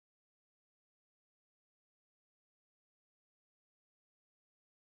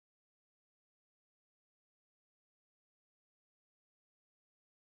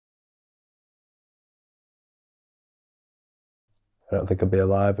I don't think I'd be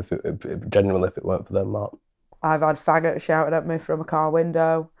alive if genuinely if it weren't for them, Mark. I've had faggots shouted at me from a car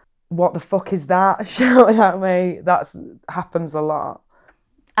window. What the fuck is that? Shouted at me. That's happens a lot.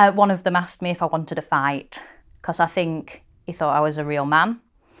 One of them asked me if I wanted to fight because I think he thought I was a real man.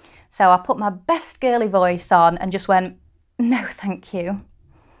 So I put my best girly voice on and just went, no, thank you.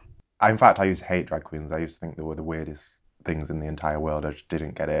 In fact, I used to hate drag queens. I used to think they were the weirdest things in the entire world. I just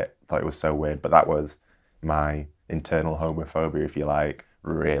didn't get it. Thought it was so weird. But that was my internal homophobia, if you like,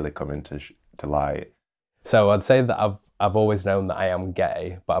 really coming to light. So I'd say that I've always known that I am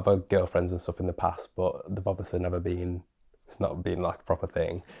gay, but I've had girlfriends and stuff in the past, but they've obviously never been, it's not been like a proper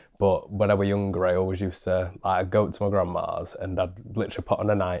thing. But when I was younger, I always used to like go to my grandma's and I'd literally put on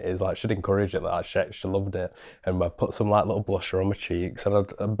a nighties, like she'd encourage it, like she loved it. And I'd put some like little blusher on my cheeks and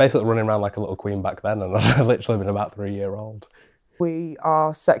I'd basically running around like a little queen back then, and I'd literally been about 3-year-old. We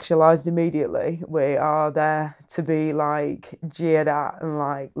are sexualised immediately. We are there to be like jeered at and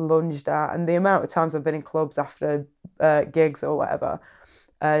like lunged at. And the amount of times I've been in clubs after gigs or whatever,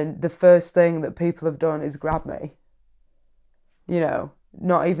 and the first thing that people have done is grab me. You know,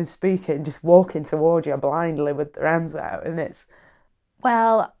 not even speaking, just walking towards you blindly with their hands out. And it's...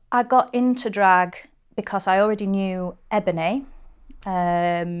 Well, I got into drag because I already knew Ebony.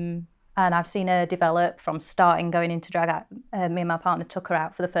 And I've seen her develop from starting going into drag. Me and my partner took her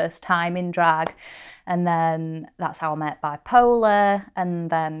out for the first time in drag. And then that's how I met Bipolar. And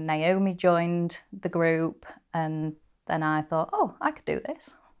then Naomi joined the group. And then I thought, oh, I could do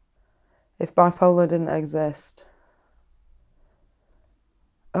this. If Bipolar didn't exist,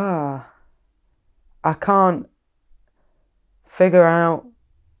 I can't figure out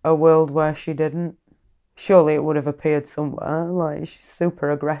a world where she didn't. Surely it would have appeared somewhere. Like, she's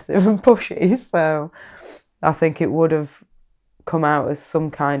super aggressive and pushy, so I think it would have come out as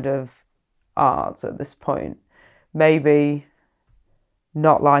some kind of art at this point. Maybe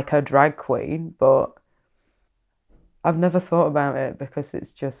not like a drag queen, but I've never thought about it because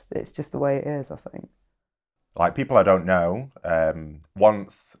it's just the way it is, I think. Like, people I don't know,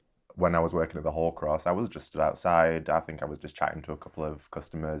 once when I was working at the Hall Cross, I was just stood outside. I think I was just chatting to a couple of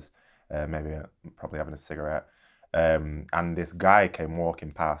customers, maybe probably having a cigarette. And this guy came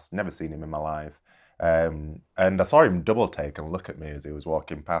walking past, never seen him in my life. And I saw him double take and look at me as he was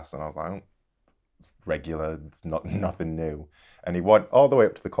walking past, and I was like, oh, regular, it's nothing new. And he went all the way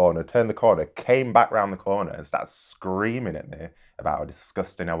up to the corner, turned the corner, came back round the corner and started screaming at me about how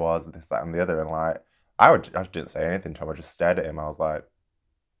disgusting I was, this, that and the other. And like, I just didn't say anything to him, I just stared at him. I was like...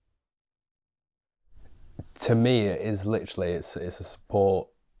 To me, it is literally, it's a support,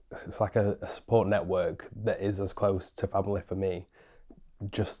 it's like a support network that is as close to family for me.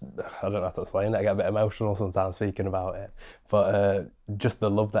 Just, I don't know how to explain it, I get a bit emotional sometimes speaking about it, but just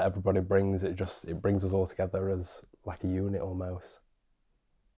the love that everybody brings, it brings us all together as like a unit almost.